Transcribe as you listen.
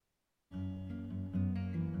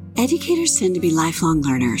Educators tend to be lifelong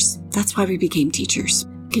learners. That's why we became teachers,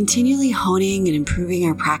 continually honing and improving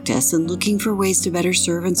our practice and looking for ways to better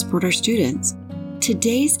serve and support our students.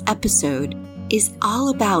 Today's episode is all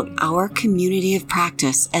about our community of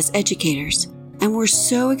practice as educators, and we're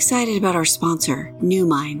so excited about our sponsor, New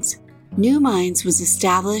Minds. New Minds was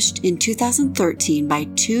established in 2013 by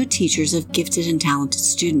two teachers of gifted and talented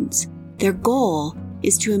students. Their goal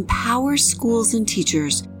is to empower schools and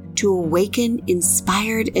teachers to awaken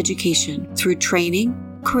inspired education through training,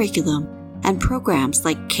 curriculum, and programs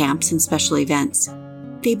like camps and special events.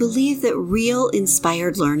 They believe that real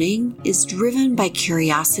inspired learning is driven by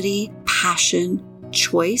curiosity, passion,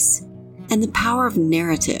 choice, and the power of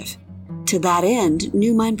narrative. To that end,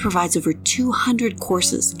 New Mind provides over 200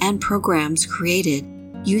 courses and programs created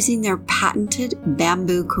using their patented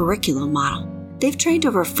Bamboo curriculum model. They've trained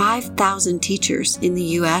over 5,000 teachers in the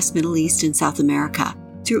U.S., Middle East, and South America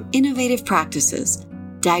through innovative practices,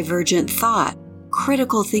 divergent thought,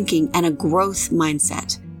 critical thinking, and a growth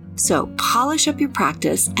mindset. So polish up your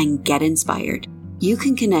practice and get inspired. You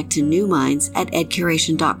can connect to New Minds at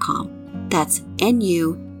edcuration.com. That's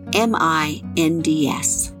NUMINDS.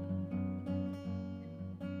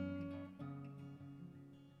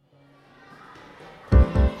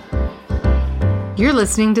 You're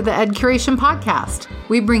listening to the Ed Curation Podcast.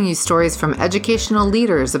 We bring you stories from educational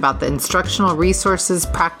leaders about the instructional resources,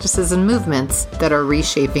 practices, and movements that are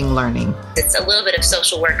reshaping learning. It's a little bit of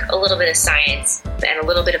social work, a little bit of science, and a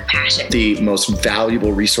little bit of passion. The most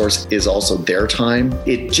valuable resource is also their time.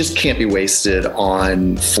 It just can't be wasted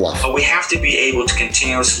on fluff. But we have to be able to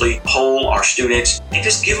continuously poll our students and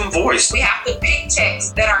just give them voice. We have to pick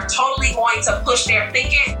texts that are totally going to push their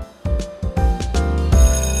thinking.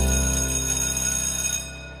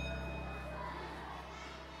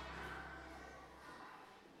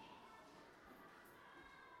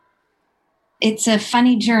 It's a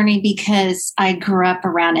funny journey because I grew up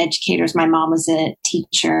around educators. My mom was a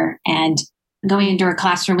teacher, and going into her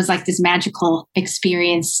classroom was like this magical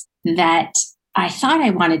experience that I thought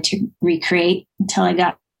I wanted to recreate until I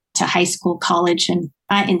got to high school, college, and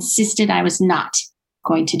I insisted I was not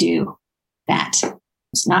going to do that. I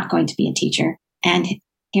was not going to be a teacher. And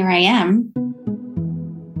here I am.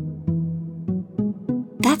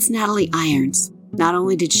 That's Natalie Irons. Not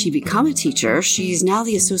only did she become a teacher, she's now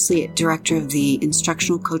the Associate Director of the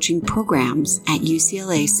Instructional Coaching Programs at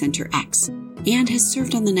UCLA Center X and has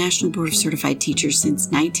served on the National Board of Certified Teachers since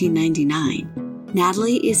 1999.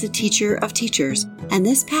 Natalie is a teacher of teachers, and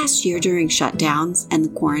this past year during shutdowns and the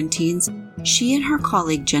quarantines, she and her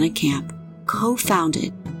colleague Jenna Camp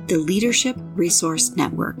co-founded the Leadership Resource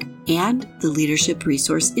Network and the Leadership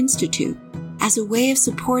Resource Institute as a way of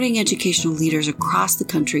supporting educational leaders across the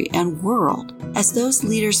country and world as those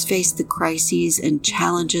leaders face the crises and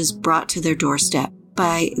challenges brought to their doorstep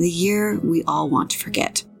by the year we all want to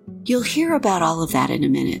forget. You'll hear about all of that in a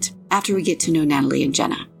minute after we get to know Natalie and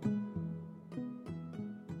Jenna.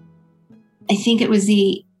 I think it was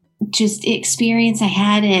the experience I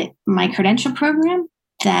had at my credential program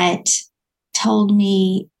that told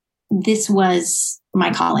me this was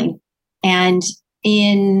my calling. And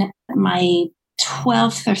in my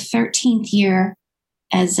 12th or 13th year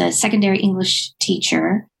as a secondary English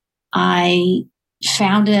teacher, I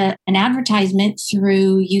found an advertisement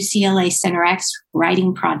through UCLA Center X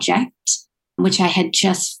writing project, which I had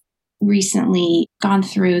just recently gone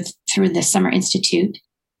through the Summer Institute.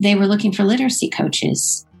 They were looking for literacy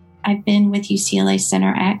coaches. I've been with UCLA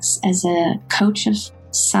Center X as a coach of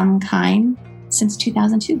some kind since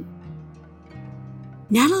 2002.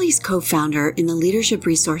 Natalie's co-founder in the Leadership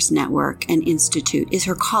Resource Network and Institute is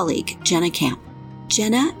her colleague, Jenna Camp.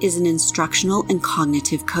 Jenna is an instructional and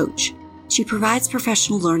cognitive coach. She provides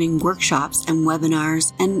professional learning workshops and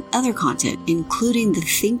webinars and other content, including the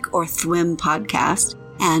Think or Thwim podcast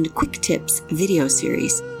and Quick Tips video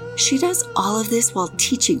series. She does all of this while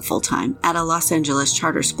teaching full-time at a Los Angeles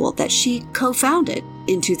charter school that she co-founded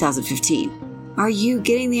in 2015. Are you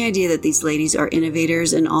getting the idea that these ladies are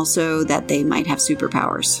innovators and also that they might have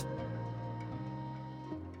superpowers?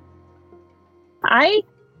 I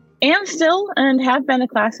am still and have been a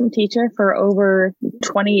classroom teacher for over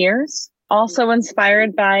 20 years. Also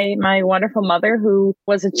inspired by my wonderful mother, who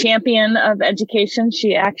was a champion of education.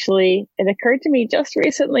 It occurred to me just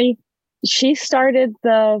recently, she started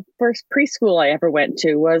the first preschool I ever went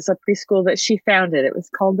to was a preschool that she founded. It was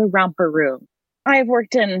called the Romper Room. I've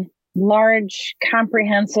worked in large,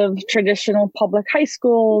 comprehensive, traditional public high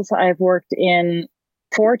schools. I've worked in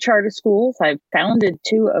 4 charter schools. I've founded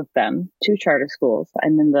 2 of them, 2 charter schools.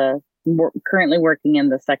 I'm currently working in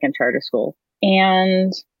the 2nd charter school.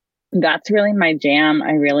 And that's really my jam.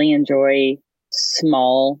 I really enjoy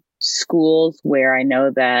small schools where I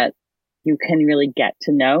know that you can really get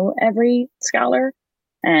to know every scholar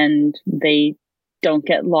and they don't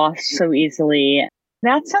get lost so easily.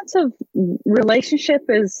 That sense of relationship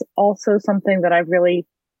is also something that I've really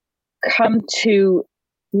come to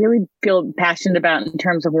really feel passionate about in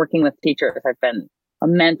terms of working with teachers. I've been a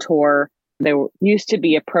mentor. There used to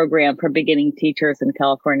be a program for beginning teachers in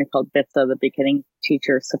California called BITSA, the Beginning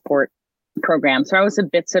Teacher Support Program. So I was a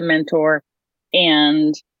BITSA mentor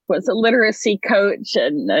and was a literacy coach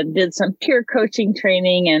and did some peer coaching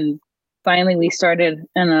training. And finally, we started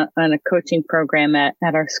on a coaching program at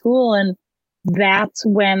our school. And that's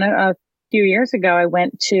when a few years ago, I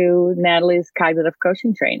went to Natalie's cognitive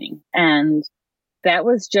coaching training. And that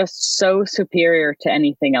was just so superior to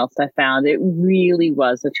anything else I found. It really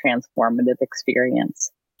was a transformative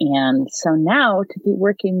experience. And so now to be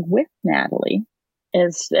working with Natalie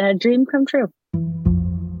is a dream come true.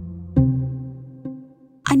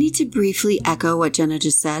 I need to briefly echo what Jenna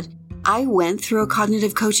just said. I went through a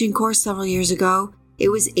cognitive coaching course several years ago. It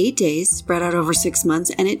was 8 days spread out over 6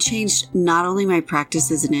 months, and it changed not only my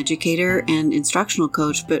practice as an educator and instructional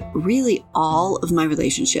coach, but really all of my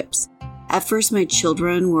relationships. At first, my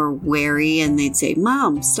children were wary and they'd say,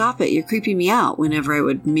 "Mom, stop it, you're creeping me out," whenever I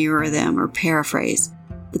would mirror them or paraphrase.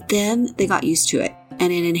 But then they got used to it,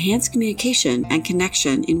 and it enhanced communication and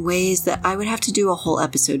connection in ways that I would have to do a whole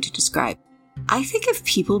episode to describe. I think if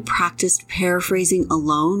people practiced paraphrasing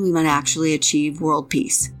alone, we might actually achieve world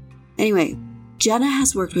peace. Anyway, Jenna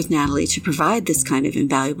has worked with Natalie to provide this kind of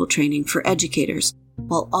invaluable training for educators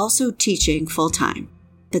while also teaching full-time.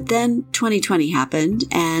 But then 2020 happened,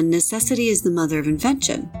 and necessity is the mother of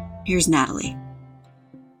invention. Here's Natalie.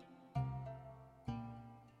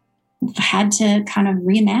 Had to kind of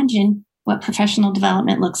reimagine what professional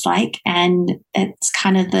development looks like. And it's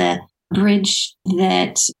kind of the bridge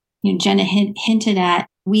that Jenna hinted at.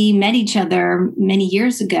 We met each other many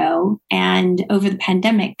years ago and over the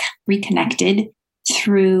pandemic reconnected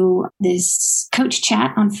through this coach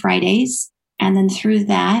chat on Fridays. And then through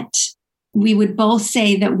that, we would both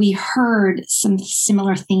say that we heard some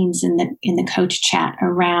similar themes in the coach chat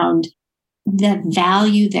around the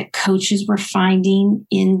value that coaches were finding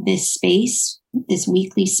in this space, this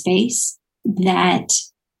weekly space, that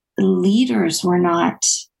leaders were not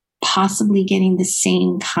possibly getting the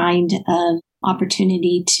same kind of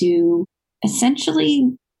opportunity to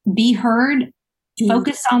essentially be heard,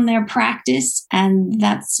 focus on their practice. And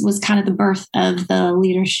that was kind of the birth of the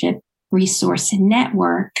Leadership Resource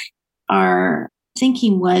Network. Our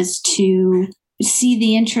thinking was to see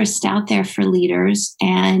the interest out there for leaders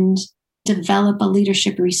and develop a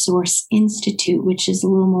Leadership Resource Institute, which is a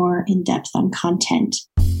little more in-depth on content.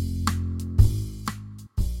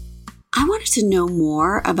 I wanted to know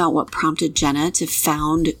more about what prompted Jenna to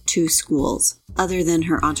found 2 schools, other than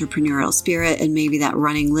her entrepreneurial spirit and maybe that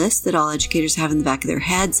running list that all educators have in the back of their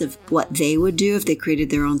heads of what they would do if they created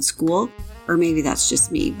their own school. Or maybe that's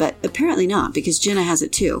just me, but apparently not, because Jenna has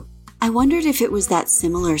it too. I wondered if it was that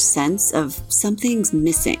similar sense of something's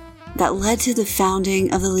missing that led to the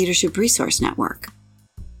founding of the Leadership Resource Network.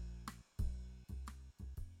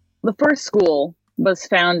 The first school was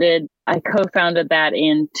founded, I co-founded that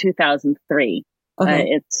in 2003.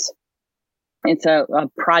 Okay. It's a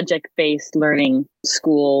project-based learning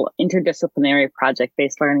school, interdisciplinary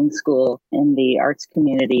project-based learning school in the arts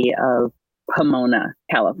community of Pomona,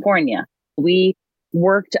 California. We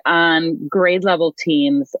worked on grade level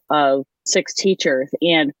teams of 6 teachers,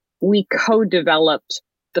 and we co-developed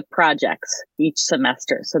the projects each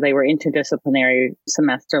semester. So they were interdisciplinary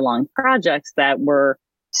semester-long projects that were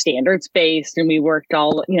standards-based, and we worked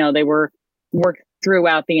they were worked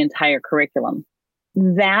throughout the entire curriculum.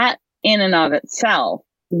 That in and of itself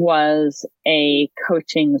was a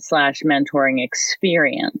coaching / mentoring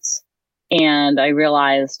experience. And I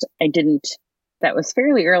realized that was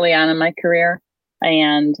fairly early on in my career.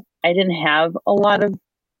 And I didn't have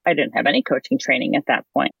any coaching training at that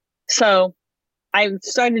point. So I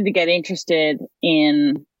started to get interested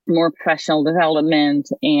in more professional development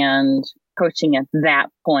and coaching at that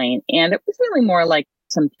point. And it was really more like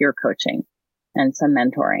some peer coaching and some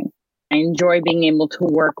mentoring. I enjoy being able to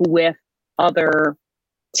work with other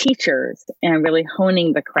teachers and really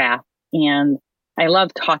honing the craft. And I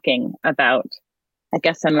love talking about, I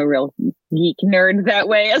guess I'm a real geek nerd that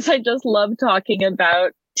way, as I just love talking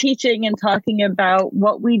about teaching and talking about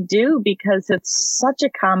what we do, because it's such a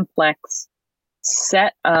complex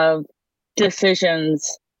set of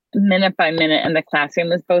decisions minute by minute in the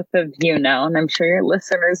classroom, as both of you know, and I'm sure your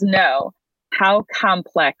listeners know how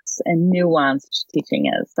complex and nuanced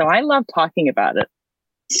teaching is. So I love talking about it.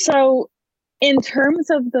 So In terms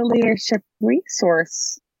of the Leadership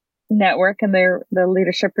Resource Network and the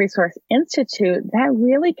Leadership Resource Institute, that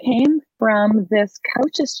really came from this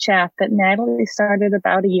coaches chat that Natalie started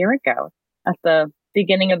about a year ago. At the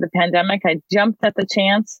beginning of the pandemic, I jumped at the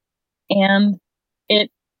chance, and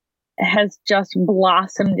it has just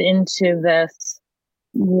blossomed into this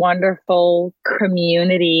wonderful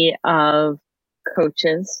community of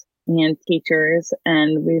coaches and teachers,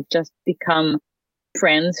 and we've just become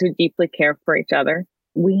friends who deeply care for each other.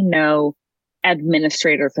 We know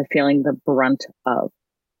administrators are feeling the brunt of.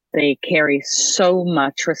 They carry so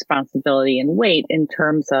much responsibility and weight in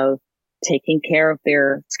terms of taking care of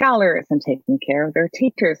their scholars and taking care of their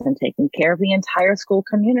teachers and taking care of the entire school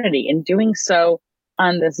community, and doing so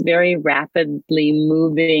on this very rapidly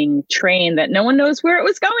moving train that no one knows where it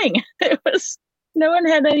was going. No one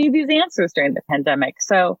had any of these answers during the pandemic.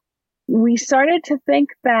 So we started to think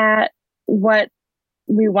that what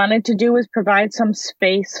we wanted to do was provide some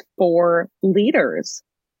space for leaders,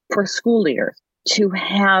 for school leaders, to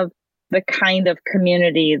have the kind of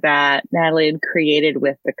community that Natalie had created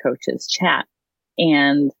with the coaches chat.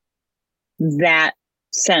 And that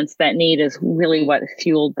sense, that need is really what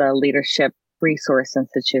fueled the Leadership Resource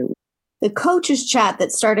Institute. The coaches chat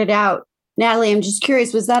that started out, Natalie, I'm just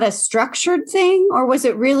curious, was that a structured thing, or was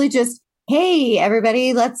it really just, hey,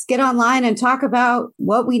 everybody, let's get online and talk about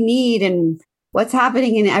what we need and what's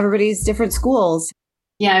happening in everybody's different schools?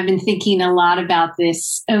 Yeah, I've been thinking a lot about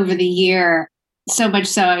this over the year. So much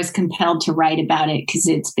so I was compelled to write about it because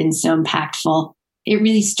it's been so impactful. It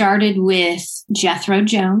really started with Jethro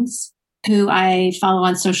Jones, who I follow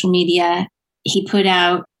on social media. He put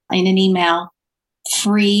out in an email,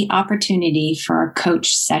 free opportunity for a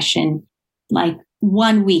coach session, like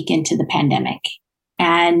 1 week into the pandemic.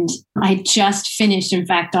 And I just finished, in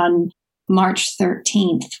fact, on March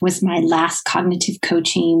 13th was my last cognitive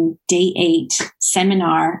coaching day 8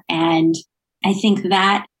 seminar. And I think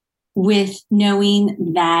that with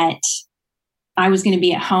knowing that I was going to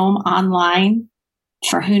be at home online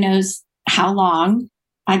for who knows how long,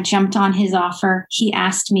 I jumped on his offer. He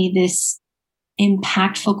asked me this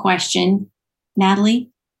impactful question, Natalie,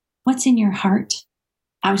 what's in your heart?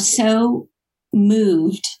 I was so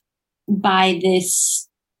moved by this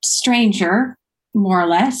stranger, more or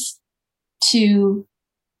less, to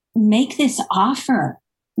make this offer,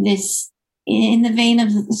 this in the vein of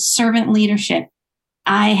servant leadership.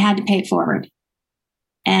 I had to pay it forward.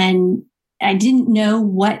 And I didn't know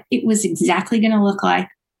what it was exactly going to look like,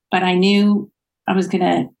 but I knew I was going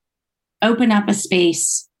to open up a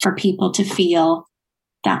space for people to feel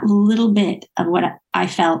that little bit of what I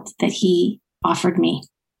felt that he offered me.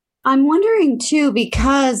 I'm wondering too,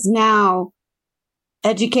 because now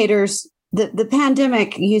educators, the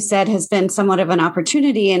pandemic, you said, has been somewhat of an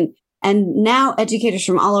opportunity, and now educators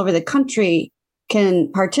from all over the country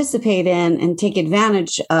can participate in and take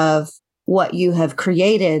advantage of what you have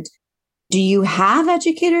created. Do you have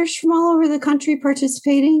educators from all over the country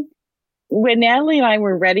participating? When Natalie and I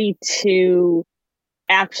were ready to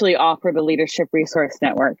actually offer the Leadership Resource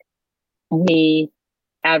Network, we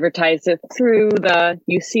advertised it through the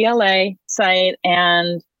UCLA site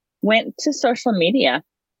and went to social media.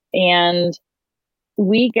 And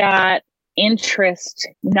we got interest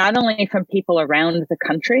not only from people around the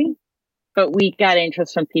country, but we got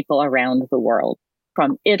interest from people around the world,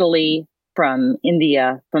 from Italy, from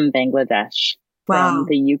India, from Bangladesh, from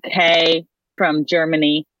the UK, from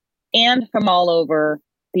Germany, and from all over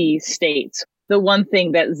the States. The one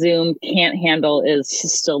thing that Zoom can't handle is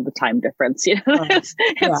still the time difference. You know, it's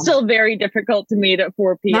still very difficult to meet at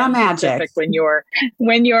 4 p.m. Pacific when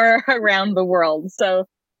you're around the world. So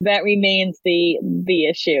that remains the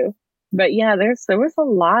issue. But yeah, there was a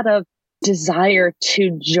lot of desire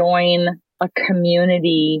to join a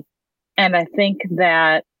community. And I think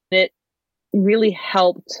that it really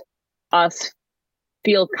helped us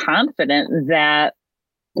feel confident that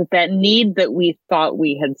need that we thought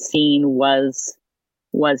we had seen was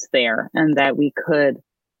there, and that we could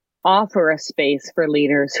offer a space for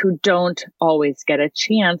leaders who don't always get a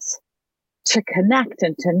chance to connect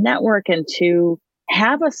and to network and to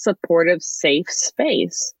have a supportive, safe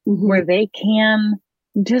space where they can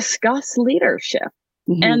discuss leadership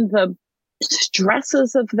and the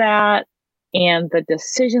stresses of that and the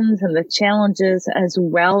decisions and the challenges, as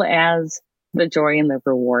well as the joy and the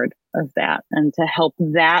reward of that, and to help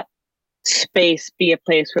that space be a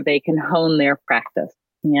place where they can hone their practice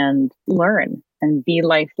and learn and be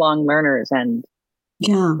lifelong learners and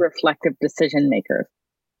reflective decision makers.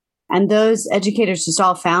 And those educators just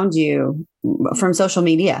all found you from social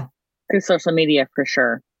media? Through social media, for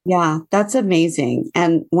sure. Yeah, that's amazing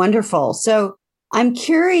and wonderful. So I'm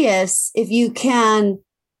curious if you can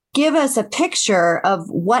give us a picture of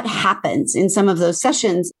what happens in some of those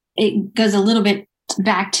sessions. It goes a little bit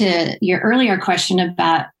back to your earlier question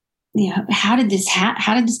about, how did this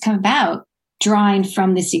come about? Drawing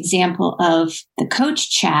from this example of the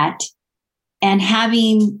coach chat and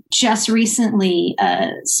having just recently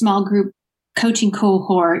a small group coaching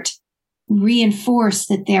cohort reinforce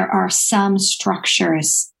that there are some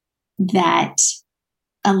structures that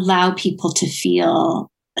allow people to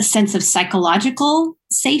feel a sense of psychological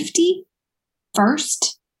safety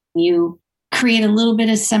first. You create a little bit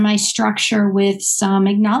of semi-structure with some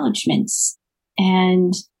acknowledgments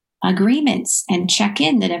and agreements and check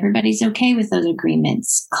in that everybody's okay with those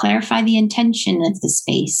agreements. Clarify the intention of the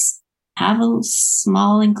space. Have a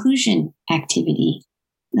small inclusion activity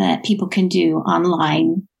that people can do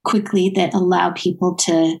online quickly that allow people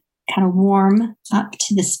to kind of warm up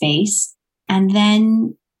to the space. And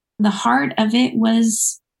then the heart of it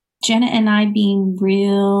was Jenna and I being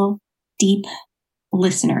real deep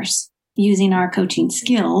listeners, using our coaching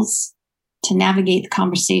skills to navigate the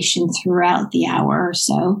conversation throughout the hour or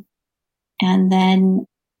so, and then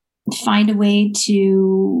find a way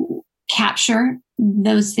to capture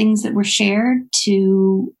those things that were shared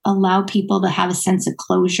to allow people to have a sense of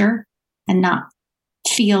closure and not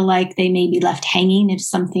feel like they may be left hanging if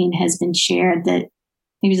something has been shared that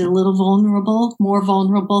maybe is a little vulnerable, more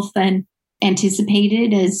vulnerable than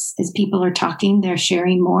anticipated. As people are talking, they're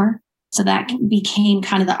sharing more. So that became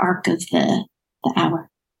kind of the arc of the hour.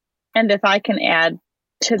 And if I can add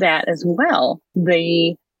to that as well,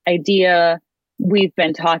 the idea we've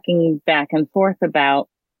been talking back and forth about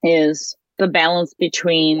is the balance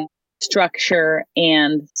between structure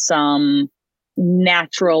and some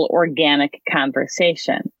natural, organic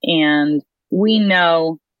conversation. And we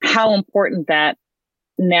know how important that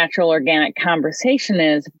natural, organic conversation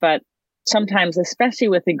is, but sometimes, especially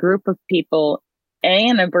with a group of people, A,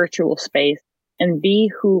 in a virtual space, and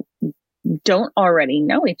B, who don't already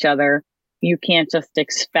know each other, you can't just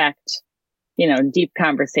expect, deep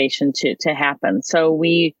conversation to happen. So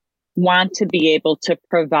we want to be able to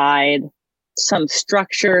provide some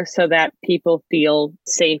structure so that people feel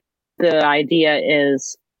safe. The idea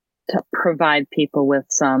is to provide people with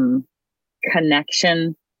some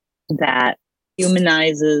connection that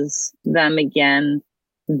humanizes them again,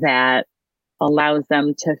 that allows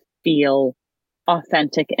them to feel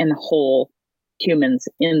authentic and whole humans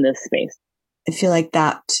in this space. I feel like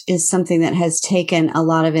that is something that has taken a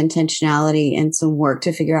lot of intentionality and some work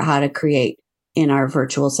to figure out how to create in our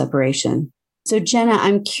virtual separation. So Jenna,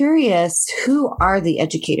 I'm curious, who are the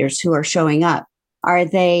educators who are showing up? Are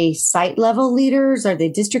they site level leaders? Are they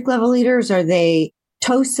district level leaders? Are they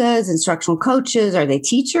TOSAs, instructional coaches? Are they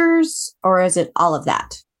teachers? Or is it all of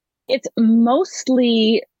that? It's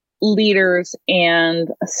mostly leaders and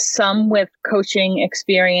some with coaching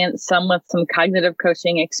experience, some with some cognitive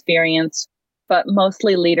coaching experience, but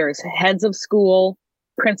mostly leaders, heads of school,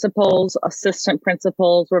 principals, assistant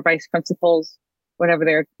principals, or vice principals, whatever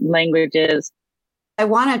their language is. I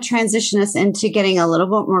want to transition us into getting a little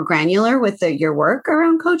bit more granular with your work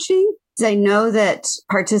around coaching. I know that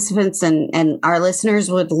participants and our listeners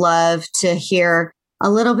would love to hear a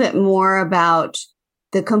little bit more about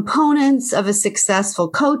the components of a successful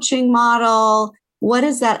coaching model. What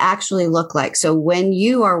does that actually look like? So when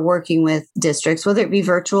you are working with districts, whether it be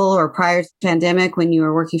virtual or prior to the pandemic, when you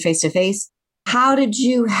were working face-to-face, how did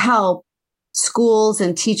you help schools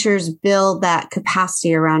and teachers build that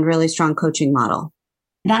capacity around really strong coaching model?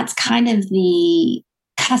 That's kind of the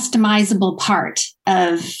customizable part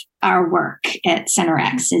of our work at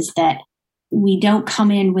CenterX, is that we don't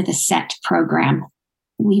come in with a set program.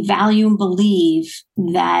 We value and believe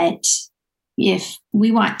that if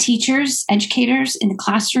we want teachers, educators in the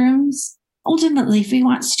classrooms, ultimately, if we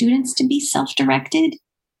want students to be self-directed,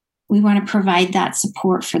 we want to provide that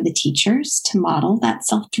support for the teachers to model that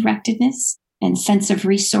self-directedness and sense of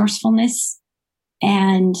resourcefulness.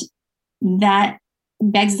 And that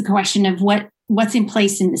begs the question of what's in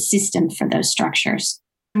place in the system for those structures.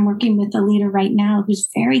 I'm working with a leader right now who's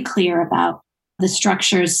very clear about the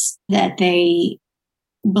structures that they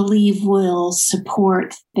believe will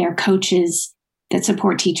support their coaches, that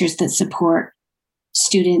support teachers, that support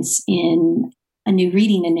students in a new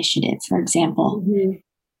reading initiative, for example. Mm-hmm.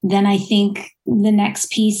 Then I think the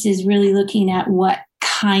next piece is really looking at what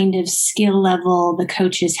kind of skill level the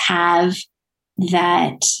coaches have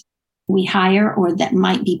that we hire or that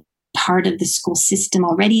might be part of the school system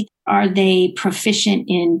already. Are they proficient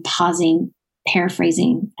in pausing,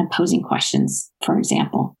 paraphrasing, and posing questions, for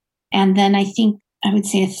example? And then I think I would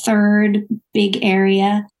say a third big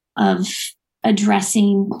area of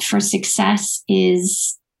addressing for success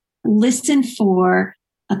is listen for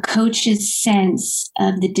a coach's sense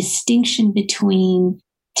of the distinction between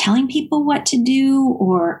telling people what to do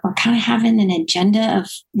or kind of having an agenda of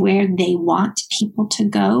where they want people to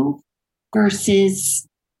go versus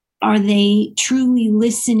are they truly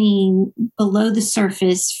listening below the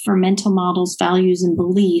surface for mental models, values, and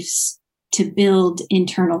beliefs to build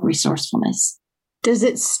internal resourcefulness? Does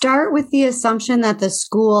it start with the assumption that the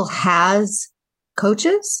school has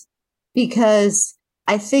coaches? Because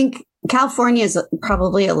I think California is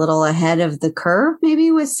probably a little ahead of the curve,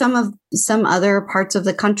 maybe with some other parts of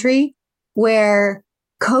the country where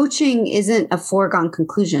coaching isn't a foregone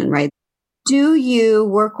conclusion, right? Do you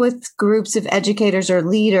work with groups of educators or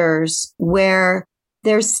leaders where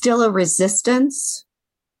there's still a resistance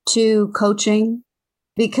to coaching?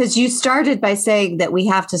 Because you started by saying that we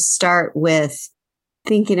have to start with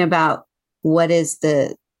thinking about what is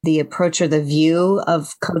the approach or the view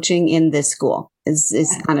of coaching in this school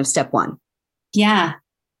is kind of step one. Yeah.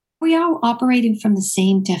 We are operating from the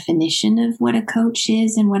same definition of what a coach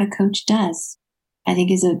is and what a coach does, I think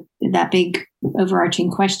is that big overarching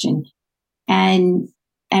question. And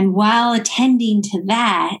while attending to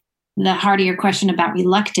that, the heart of your question about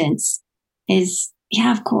reluctance is,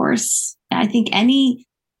 yeah, of course, I think any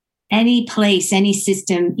place, any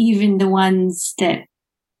system, even the ones that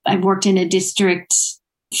I've worked in a district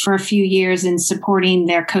for a few years in supporting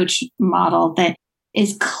their coach model that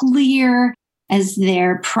is clear as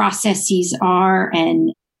their processes are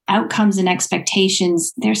and outcomes and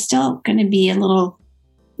expectations, there's still going to be a little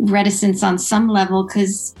reticence on some level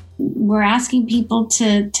because we're asking people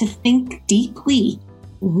to think deeply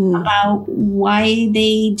about why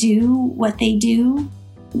they do what they do,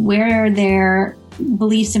 where their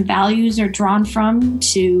beliefs and values are drawn from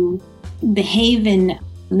to behave and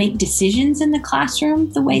make decisions in the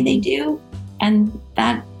classroom the way they do. And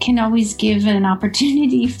that can always give an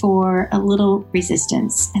opportunity for a little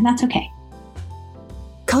resistance, and that's okay.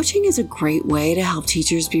 Coaching is a great way to help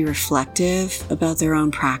teachers be reflective about their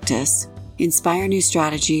own practice, inspire new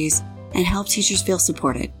strategies, and help teachers feel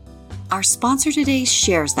supported. Our sponsor today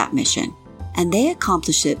shares that mission, and they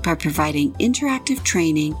accomplish it by providing interactive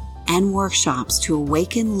training and workshops to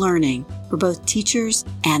awaken learning for both teachers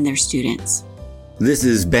and their students. This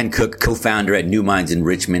is Ben Cook, co-founder at New Minds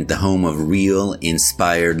Enrichment, the home of real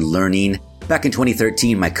inspired learning. Back in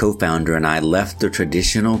 2013, my co-founder and I left the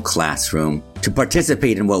traditional classroom to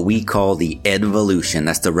participate in what we call the Edvolution.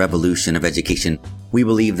 That's the revolution of education. We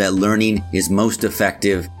believe that learning is most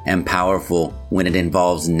effective and powerful when it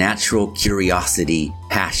involves natural curiosity,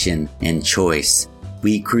 passion, and choice.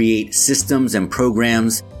 We create systems and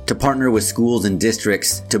programs to partner with schools and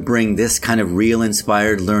districts to bring this kind of real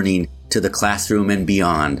inspired learning to the classroom and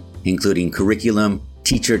beyond, including curriculum,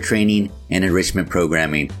 teacher training, and enrichment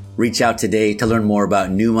programming. Reach out today to learn more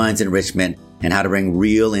about New Minds Enrichment and how to bring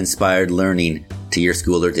real inspired learning to your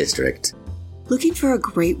school or district. Looking for a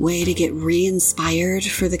great way to get re-inspired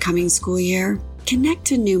for the coming school year? Connect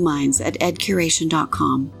to New Minds at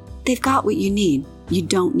edcuration.com. They've got what you need. You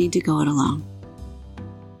don't need to go it alone.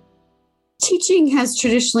 Teaching has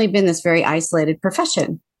traditionally been this very isolated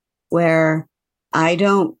profession where I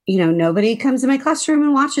don't, nobody comes in my classroom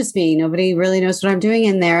and watches me. Nobody really knows what I'm doing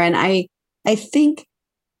in there. And I think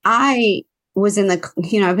I was in the,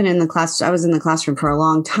 I was in the classroom for a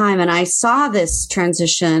long time, and I saw this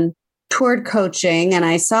transition toward coaching, and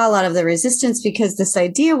I saw a lot of the resistance because this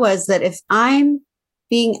idea was that if I'm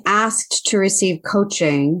being asked to receive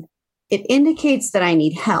coaching, it indicates that I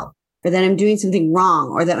need help or that I'm doing something wrong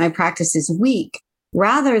or that my practice is weak,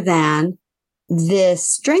 rather than this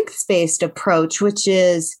strengths-based approach, which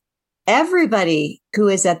is everybody who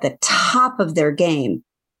is at the top of their game,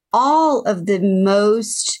 all of the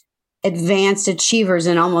most advanced achievers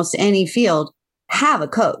in almost any field have a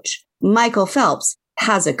coach. Michael Phelps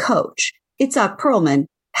has a coach. Itzhak Perlman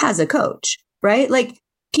has a coach, right? Like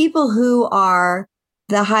people who are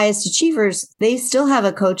the highest achievers, they still have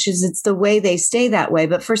a coach. It's the way they stay that way.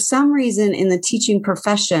 But for some reason in the teaching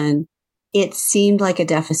profession, it seemed like a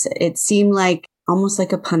deficit. It seemed like almost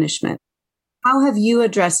like a punishment. How have you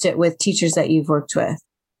addressed it with teachers that you've worked with?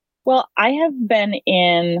 Well, I have been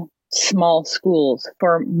in small schools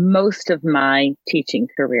for most of my teaching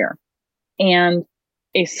career. And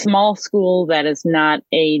a small school that is not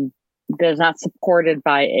supported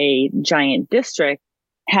by a giant district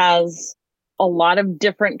has a lot of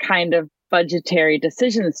different kind of budgetary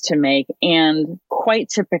decisions to make. And quite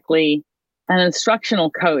typically, an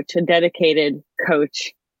instructional coach, a dedicated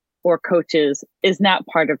coach or coaches, is not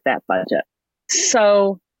part of that budget.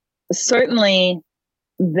 So certainly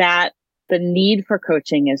that the need for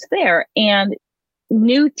coaching is there. And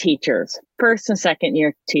new teachers, first and second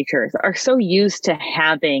year teachers, are so used to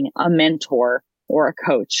having a mentor or a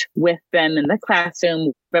coach with them in the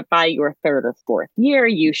classroom. But by your third or fourth year,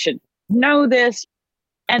 you should know this.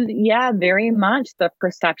 And yeah, very much the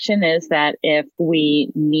perception is that if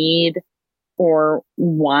we need or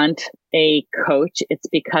want a coach, it's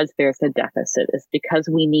because there's a deficit. It's because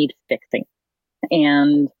we need fixing.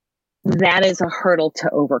 And that is a hurdle to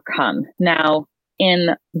overcome. Now,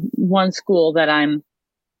 in one school that I'm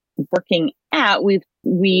working at, we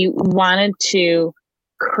wanted to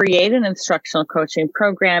create an instructional coaching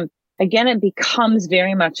program. Again, it becomes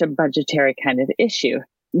very much a budgetary kind of issue.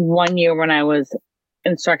 One year when I was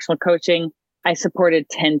instructional coaching, I supported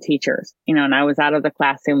 10 teachers, and I was out of the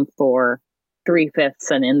classroom for 3/5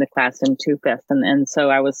 and in the classroom 2/5. And so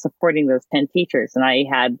I was supporting those 10 teachers, and I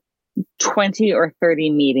had 20 or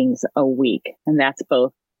 30 meetings a week. And that's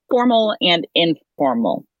both formal and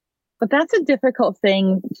informal. But that's a difficult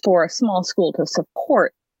thing for a small school to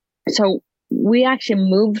support. So we actually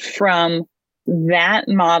moved from that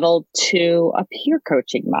model to a peer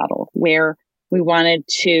coaching model where we wanted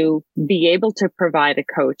to be able to provide a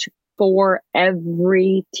coach for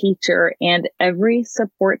every teacher and every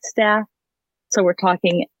support staff. So we're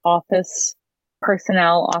talking office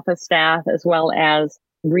personnel, office staff, as well as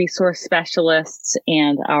resource specialists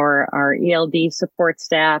and our ELD support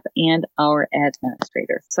staff and our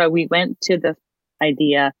administrators. So we went to the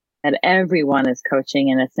idea that everyone is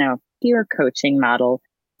coaching, and it's now a peer coaching model.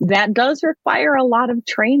 That does require a lot of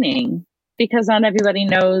training because not everybody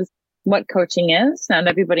knows what coaching is. Not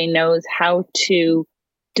everybody knows how to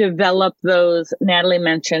develop those. Natalie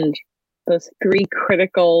mentioned those 3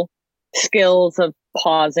 critical skills of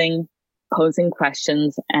pausing, posing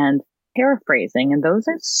questions, and paraphrasing. And those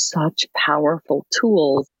are such powerful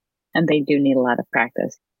tools, and they do need a lot of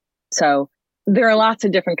practice. So there are lots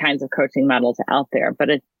of different kinds of coaching models out there, but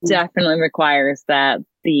it definitely requires that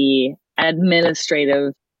the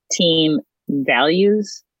administrative team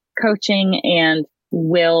values coaching and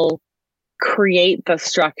will create the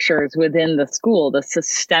structures within the school, the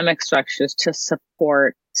systemic structures to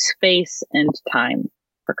support space and time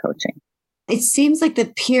for coaching. It seems like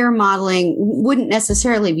the peer modeling wouldn't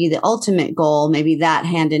necessarily be the ultimate goal, maybe that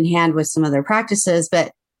hand in hand with some other practices,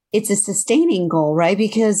 but it's a sustaining goal, right?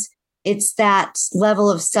 Because it's that level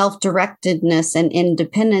of self-directedness and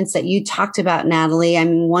independence that you talked about, Natalie. I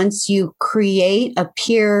mean, once you create a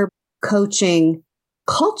peer coaching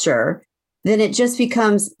culture, then it just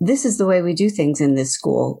becomes, this is the way we do things in this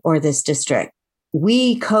school or this district.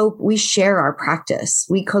 We share our practice.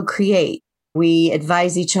 We co-create. We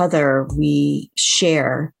advise each other. We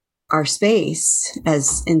share our space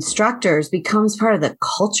as instructors becomes part of the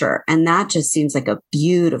culture. And that just seems like a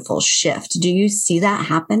beautiful shift. Do you see that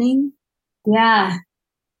happening? Yeah,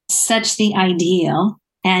 such the ideal.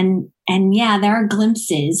 And yeah, there are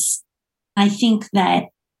glimpses. I think that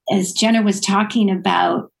as Jenna was talking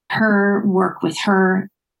about her work with her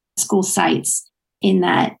school sites in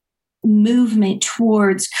that movement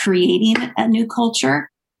towards creating a new culture,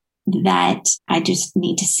 that I just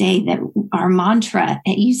need to say that our mantra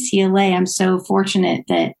at UCLA, I'm so fortunate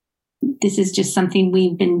that this is just something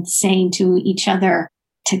we've been saying to each other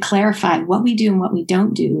to clarify what we do and what we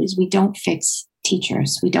don't do is we don't fix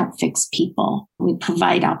teachers. We don't fix people. We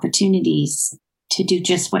provide opportunities to do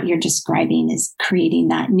just what you're describing, is creating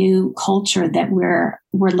that new culture that we're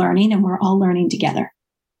learning and we're all learning together.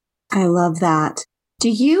 I love that. Do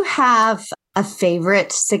you have a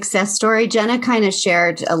favorite success story? Jenna kind of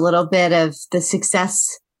shared a little bit of the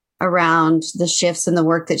success around the shifts and the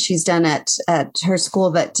work that she's done at her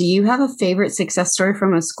school, but do you have a favorite success story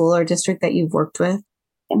from a school or district that you've worked with?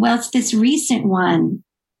 Well, it's this recent one.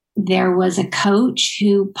 There was a coach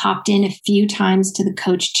who popped in a few times to the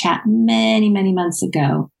coach chat many, many months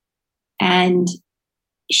ago. And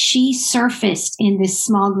she surfaced in this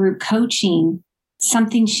small group coaching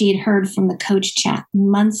something she had heard from the coach chat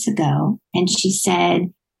months ago. And she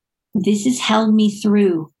said, this has held me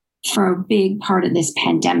through for a big part of this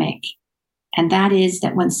pandemic. And that is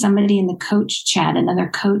that when somebody in the coach chat, another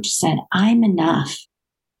coach said, I'm enough.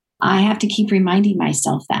 I have to keep reminding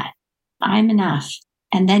myself that I'm enough.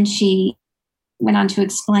 And then she went on to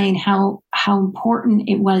explain how important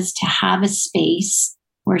it was to have a space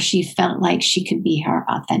where she felt like she could be her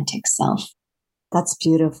authentic self. That's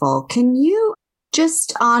beautiful. Can you,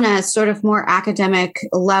 just on a sort of more academic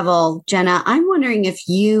level, Jenna, I'm wondering if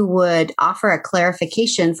you would offer a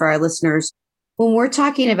clarification for our listeners. When we're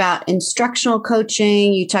talking about instructional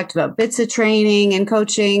coaching, you talked about bits of training and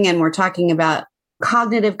coaching, and we're talking about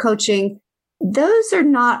cognitive coaching. Those are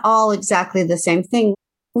not all exactly the same thing.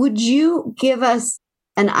 would you give us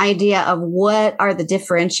an idea of what are the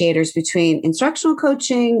differentiators between instructional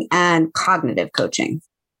coaching and cognitive coaching?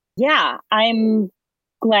 Yeah, I'm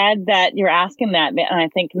glad that you're asking that. And I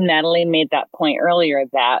think Natalie made that point earlier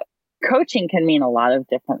that coaching can mean a lot of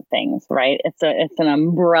different things, right? It's an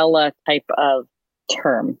umbrella type of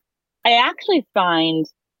term. I actually find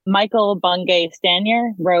Michael Bungay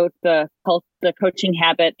Stanier wrote the Coaching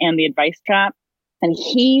Habit and the Advice Trap, and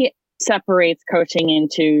he separates coaching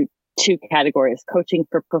into two categories: coaching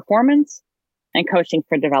for performance and coaching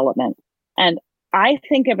for development. And I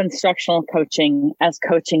think of instructional coaching as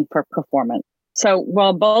coaching for performance. So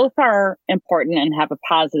while both are important and have a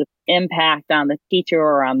positive impact on the teacher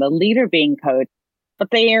or on the leader being coached, but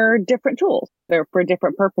they are different tools. They're for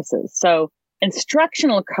different purposes. So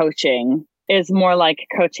instructional coaching is more like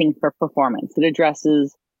coaching for performance. It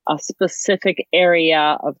addresses a specific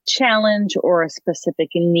area of challenge or a specific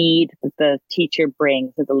need that the teacher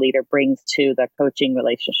brings or the leader brings to the coaching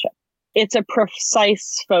relationship. It's a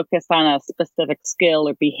precise focus on a specific skill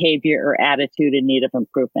or behavior or attitude in need of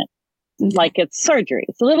improvement. Like it's surgery.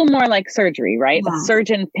 It's a little more like surgery, right? Wow. A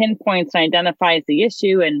surgeon pinpoints and identifies the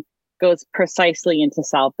issue and goes precisely in to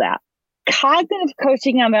solve that. Cognitive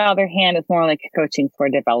coaching, on the other hand, is more like coaching for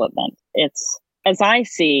development. It's, as I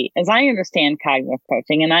understand cognitive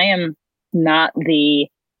coaching, and I am not the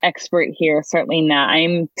expert here, certainly not.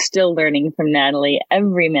 I'm still learning from Natalie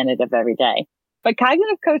every minute of every day. But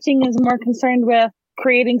cognitive coaching is more concerned with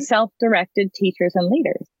creating self-directed teachers and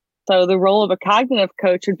leaders. So the role of a cognitive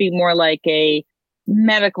coach would be more like a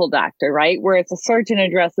medical doctor, right? Whereas a surgeon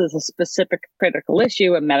addresses a specific critical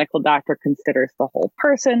issue, a medical doctor considers the whole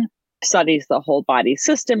person, studies the whole body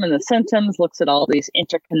system and the symptoms, looks at all these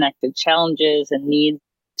interconnected challenges and needs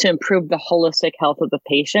to improve the holistic health of the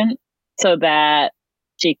patient so that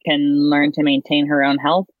she can learn to maintain her own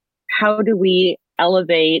health. How do we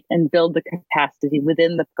elevate and build the capacity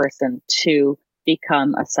within the person to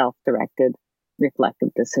become a self-directed, reflective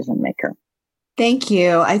decision maker? Thank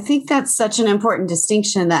you. I think that's such an important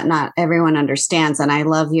distinction that not everyone understands. And I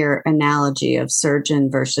love your analogy of surgeon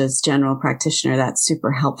versus general practitioner. That's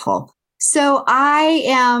super helpful. So I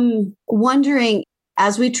am wondering,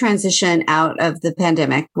 as we transition out of the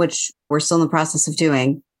pandemic, which we're still in the process of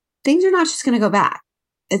doing, things are not just going to go back.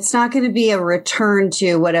 It's not going to be a return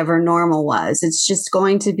to whatever normal was. It's just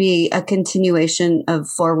going to be a continuation of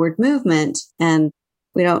forward movement. And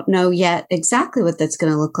we don't know yet exactly what that's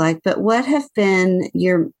going to look like. But what have been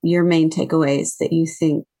your main takeaways that you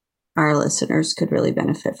think our listeners could really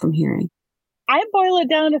benefit from hearing? I boil it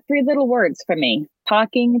down to 3 little words for me.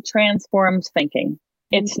 Talking transforms thinking.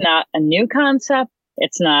 It's not a new concept.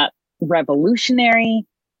 It's not revolutionary,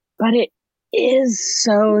 but it is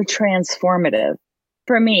so transformative.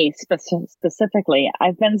 For me, specifically,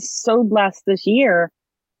 I've been so blessed this year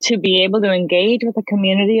to be able to engage with a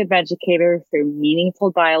community of educators through meaningful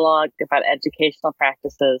dialogue about educational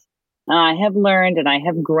practices. I have learned and I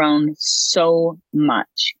have grown so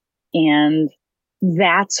much. And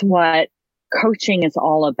that's what coaching is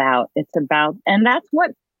all about. It's about, and that's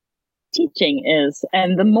what teaching is.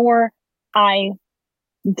 And the more I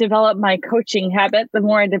develop my coaching habit, the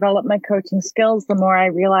more I develop my coaching skills, the more I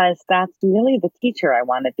realize that's really the teacher I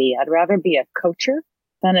want to be. I'd rather be a coacher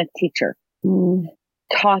than a teacher.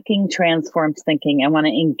 Talking transforms thinking. I want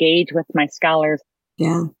to engage with my scholars.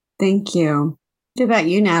 Yeah. Thank you. What about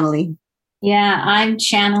you, Natalie? Yeah, I'm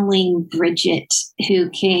channeling Bridget, who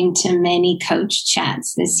came to many coach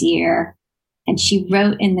chats this year. And she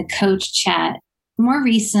wrote in the coach chat more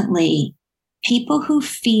recently, people who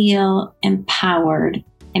feel empowered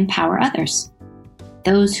empower others.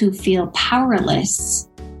 Those who feel powerless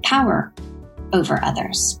power over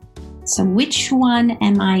others. So which one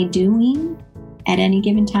am I doing at any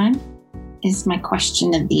given time is my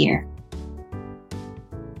question of the year.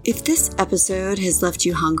 If this episode has left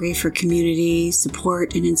you hungry for community,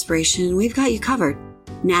 support, and inspiration, we've got you covered.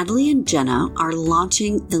 Natalie and Jenna are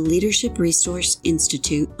launching the Leadership Resource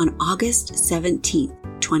Institute on August 17th,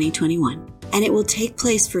 2021. And it will take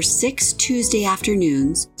place for 6 Tuesday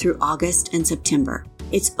afternoons through August and September.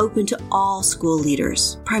 It's open to all school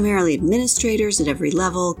leaders, primarily administrators at every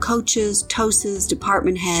level, coaches, TOSAs,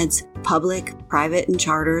 department heads, public, private, and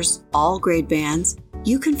charters, all grade bands.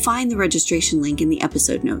 You can find the registration link in the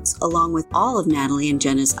episode notes, along with all of Natalie and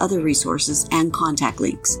Jenna's other resources and contact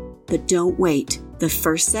links. But don't wait. The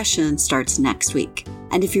first session starts next week.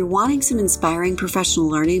 And if you're wanting some inspiring professional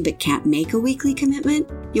learning but can't make a weekly commitment,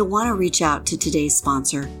 you'll want to reach out to today's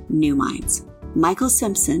sponsor, New Minds. Michael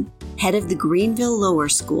Simpson, head of the Greenville Lower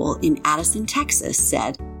School in Addison, Texas,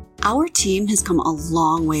 said, "Our team has come a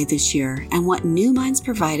long way this year, and what New Minds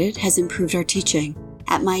provided has improved our teaching.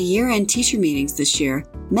 At my year-end teacher meetings this year,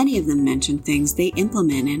 many of them mentioned things they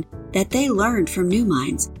implemented that they learned from New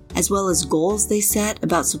Minds, as well as goals they set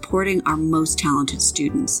about supporting our most talented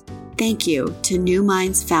students. Thank you to New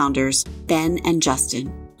Minds founders, Ben and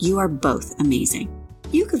Justin. You are both amazing.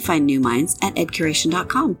 You can find New Minds at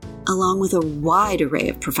edcuration.com, along with a wide array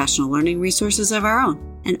of professional learning resources of our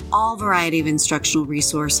own, and all variety of instructional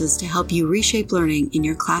resources to help you reshape learning in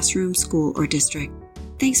your classroom, school, or district.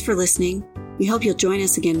 Thanks for listening. We hope you'll join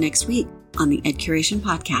us again next week on the EdCuration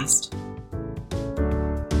Podcast.